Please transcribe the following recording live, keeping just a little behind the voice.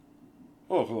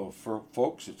Oh, hello,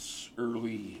 folks. It's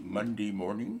early Monday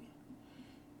morning,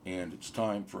 and it's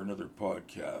time for another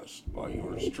podcast by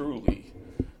yours truly,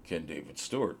 Ken David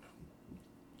Stewart.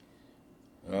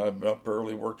 I'm up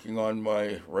early working on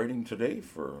my writing today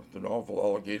for the novel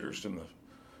Alligators in the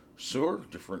Sewer,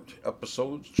 different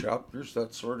episodes, chapters,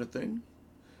 that sort of thing.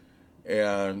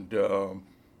 And I'm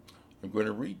going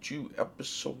to read you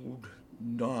episode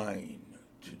 9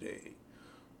 today.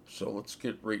 So let's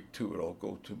get right to it. I'll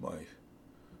go to my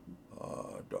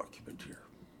document here.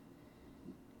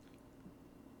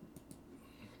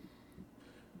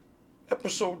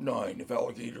 Episode 9 of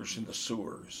Alligators in the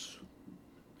Sewers.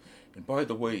 And by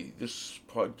the way, this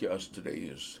podcast today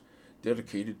is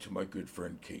dedicated to my good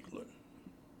friend Caitlin.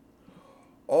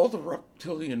 All the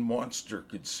reptilian monster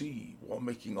could see while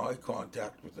making eye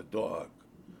contact with the dog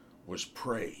was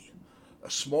prey,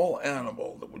 a small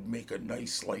animal that would make a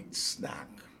nice light snack.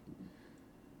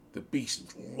 The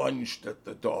beast lunged at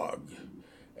the dog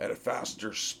at a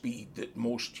faster speed that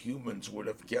most humans would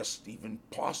have guessed even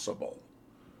possible.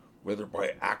 Whether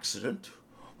by accident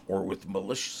or with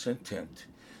malicious intent,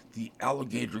 the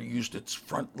alligator used its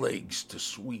front legs to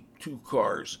sweep two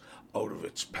cars out of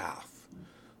its path.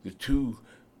 The two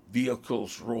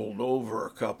vehicles rolled over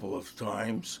a couple of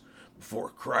times before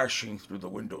crashing through the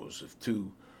windows of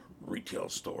two retail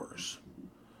stores.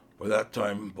 By that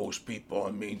time, most people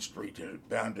on Main Street had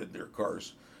abandoned their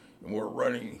cars and were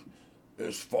running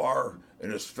as far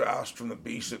and as fast from the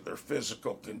beast that their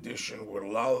physical condition would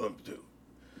allow them to.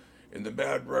 In the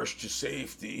mad rush to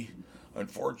safety,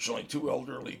 unfortunately, two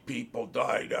elderly people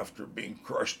died after being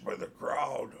crushed by the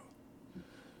crowd.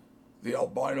 The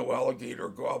albino alligator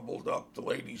gobbled up the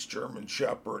lady's German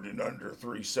shepherd in under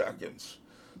 3 seconds.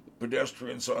 The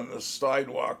pedestrians on the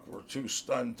sidewalk were too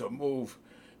stunned to move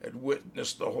and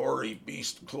witnessed the hoary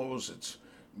beast close its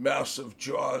massive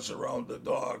jaws around the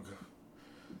dog.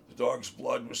 The dog's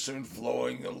blood was soon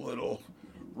flowing in little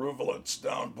rivulets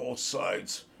down both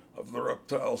sides of the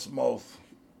reptile's mouth.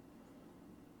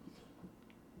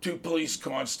 Two police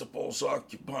constables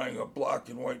occupying a black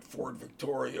and white Ford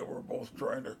Victoria were both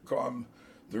trying to calm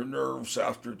their nerves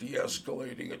after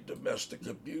de-escalating a domestic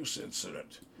abuse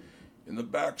incident. In the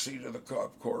backseat of the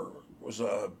cop car was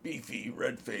a beefy,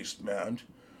 red-faced man,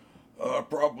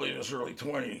 probably in his early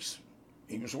 20s.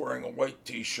 He was wearing a white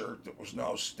t-shirt that was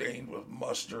now stained with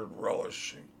mustard,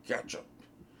 relish, and ketchup.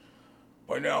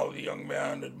 By now, the young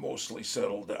man had mostly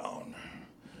settled down.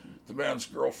 The man's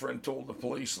girlfriend told the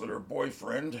police that her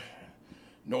boyfriend,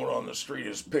 known on the street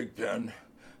as Pigpen,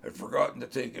 had forgotten to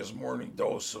take his morning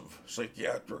dose of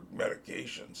psychiatric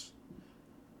medications.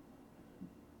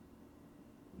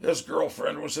 His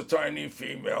girlfriend was a tiny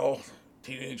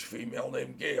teenage female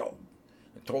named Gail,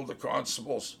 and told the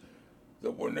constables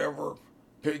that whenever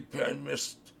Pigpen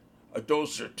missed a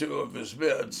dose or two of his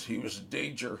meds, he was in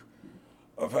danger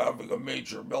of having a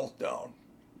major meltdown.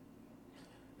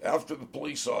 After the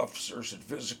police officers had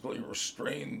physically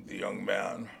restrained the young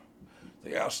man,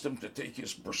 they asked him to take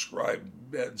his prescribed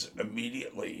meds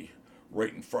immediately,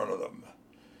 right in front of them.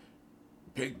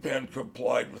 Pigpen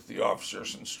complied with the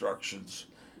officers' instructions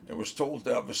and was told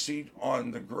to have a seat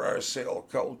on the grass sale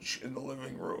couch in the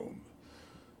living room.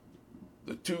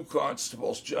 The two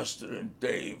constables, Justin and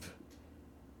Dave,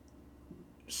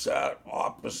 sat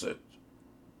opposite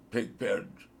Pigpen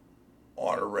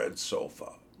on a red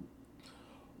sofa.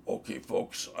 Okay,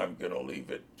 folks, I'm going to leave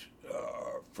it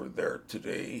for there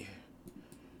today.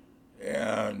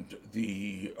 And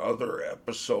the other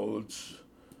episodes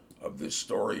of this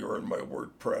story are in my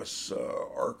WordPress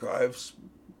archives.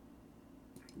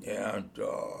 And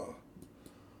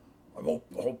I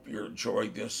hope you're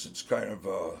enjoying this. It's kind of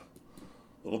a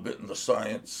little bit in the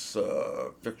science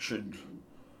fiction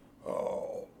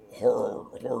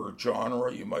horror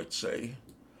genre, you might say.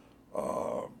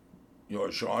 A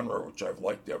genre which I've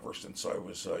liked ever since I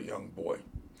was a young boy.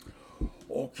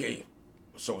 Okay,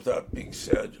 so with that being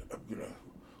said, I'm going to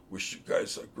wish you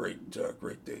guys a great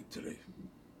day today.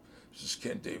 This is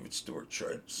Ken David Stewart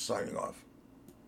signing off.